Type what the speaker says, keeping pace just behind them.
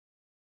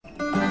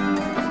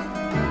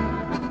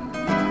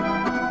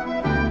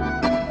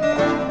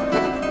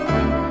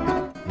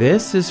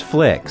This is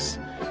Flicks,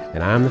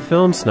 and I'm the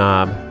film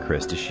snob,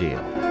 Krista Shield.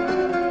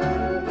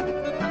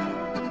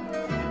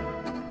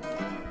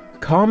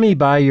 Call Me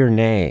By Your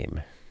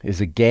Name is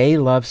a gay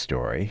love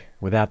story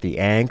without the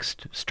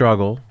angst,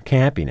 struggle,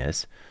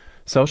 campiness,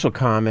 social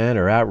comment,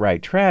 or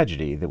outright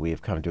tragedy that we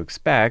have come to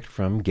expect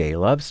from gay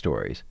love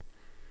stories.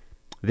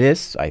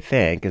 This, I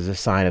think, is a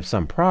sign of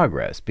some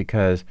progress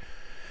because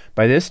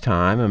by this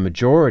time a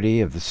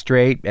majority of the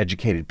straight,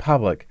 educated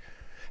public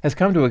has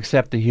come to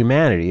accept the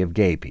humanity of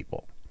gay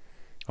people,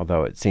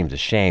 although it seems a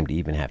shame to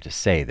even have to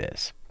say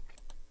this.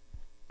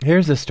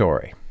 Here's the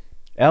story.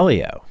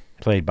 Elio,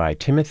 played by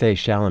Timothée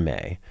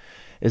Chalamet,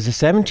 is a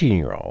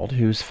 17-year-old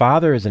whose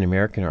father is an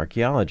American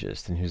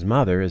archaeologist and whose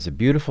mother is a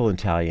beautiful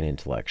Italian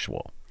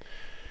intellectual.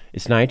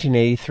 It's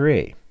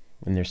 1983,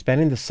 and they're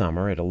spending the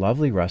summer at a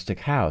lovely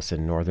rustic house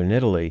in northern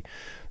Italy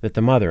that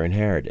the mother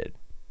inherited.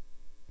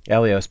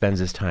 Elio spends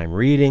his time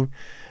reading,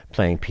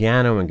 playing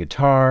piano and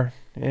guitar,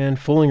 and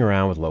fooling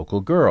around with local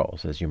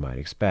girls, as you might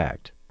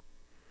expect.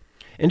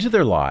 Into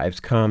their lives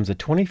comes a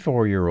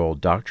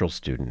 24-year-old doctoral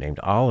student named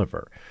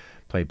Oliver,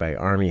 played by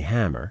Armie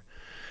Hammer,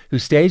 who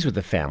stays with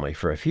the family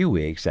for a few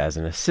weeks as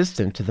an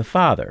assistant to the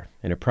father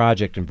in a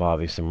project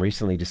involving some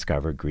recently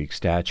discovered Greek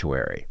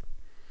statuary.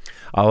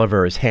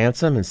 Oliver is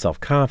handsome and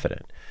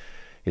self-confident.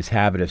 His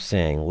habit of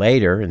saying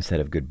later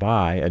instead of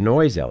goodbye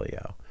annoys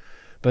Elio,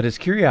 but his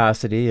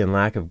curiosity and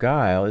lack of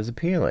guile is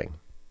appealing.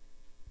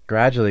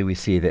 Gradually we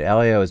see that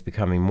Elio is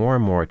becoming more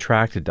and more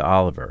attracted to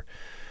Oliver,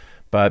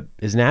 but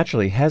is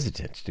naturally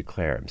hesitant to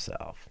declare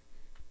himself.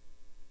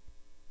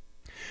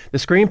 The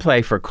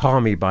screenplay for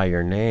Call Me By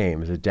Your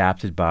Name is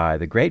adapted by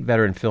the great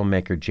veteran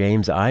filmmaker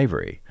James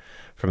Ivory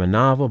from a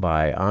novel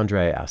by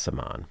Andre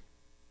Aciman.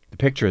 The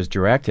picture is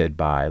directed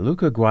by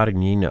Luca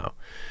Guadagnino,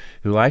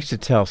 who likes to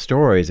tell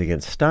stories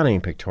against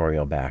stunning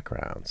pictorial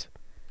backgrounds.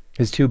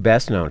 His two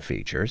best-known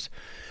features,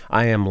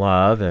 I Am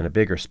Love and A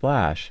Bigger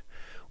Splash,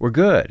 were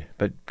good,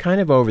 but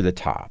kind of over the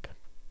top.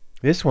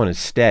 This one is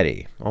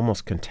steady,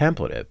 almost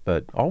contemplative,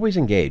 but always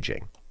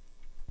engaging.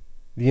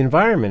 The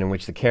environment in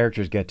which the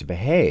characters get to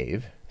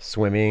behave,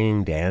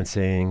 swimming,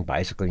 dancing,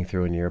 bicycling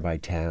through a nearby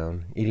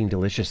town, eating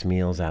delicious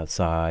meals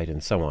outside,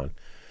 and so on,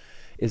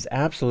 is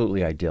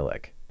absolutely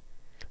idyllic.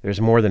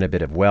 There's more than a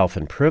bit of wealth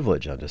and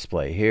privilege on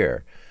display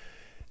here,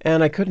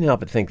 and I couldn't help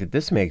but think that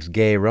this makes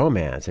gay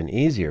romance an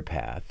easier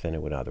path than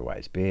it would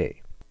otherwise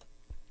be.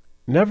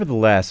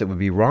 Nevertheless, it would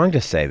be wrong to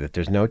say that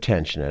there's no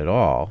tension at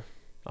all.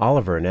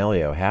 Oliver and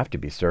Elio have to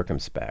be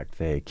circumspect.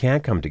 They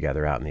can't come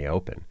together out in the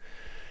open,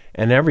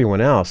 and everyone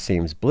else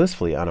seems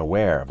blissfully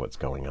unaware of what's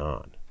going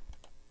on.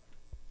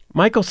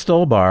 Michael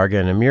Stolberg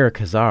and Amira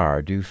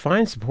Khazar do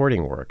fine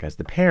supporting work as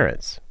the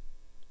parents.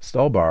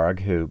 Stolberg,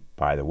 who,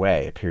 by the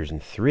way, appears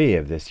in 3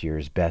 of this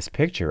year's Best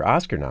Picture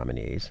Oscar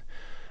nominees,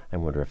 I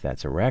wonder if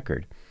that's a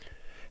record,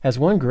 has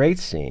one great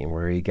scene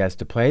where he gets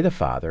to play the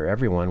father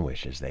everyone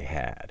wishes they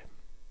had.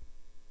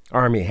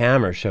 Armie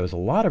Hammer shows a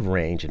lot of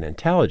range and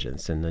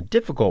intelligence in the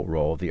difficult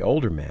role of the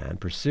older man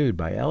pursued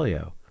by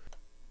Elio.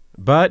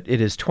 But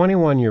it is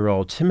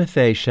 21-year-old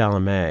Timothée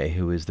Chalamet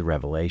who is the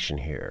revelation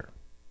here.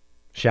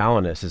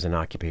 Shallowness is an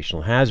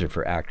occupational hazard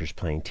for actors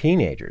playing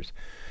teenagers,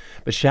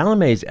 but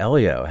Chalamet's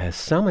Elio has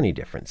so many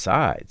different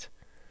sides.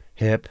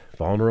 Hip,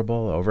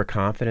 vulnerable,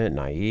 overconfident,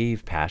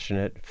 naive,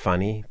 passionate,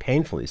 funny,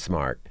 painfully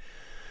smart,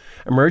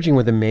 emerging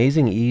with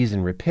amazing ease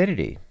and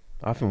rapidity,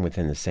 often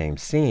within the same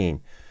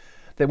scene,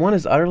 that one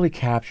is utterly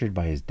captured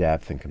by his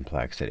depth and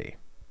complexity.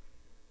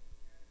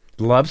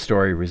 The love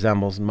story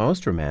resembles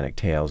most romantic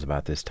tales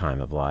about this time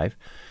of life.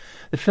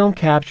 The film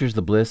captures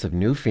the bliss of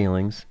new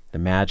feelings, the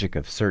magic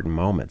of certain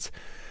moments,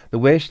 the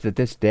wish that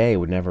this day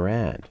would never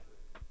end.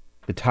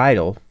 The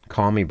title,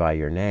 Call Me By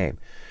Your Name,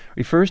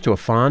 refers to a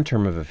fond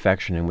term of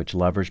affection in which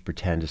lovers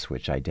pretend to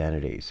switch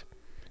identities,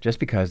 just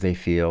because they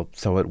feel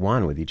so at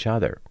one with each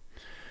other.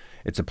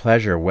 It's a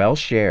pleasure well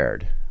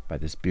shared by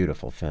this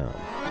beautiful film.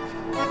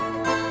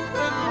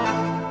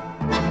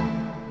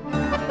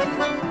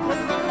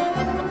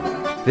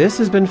 This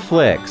has been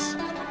Flicks,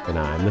 and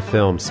I'm the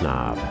film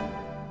snob.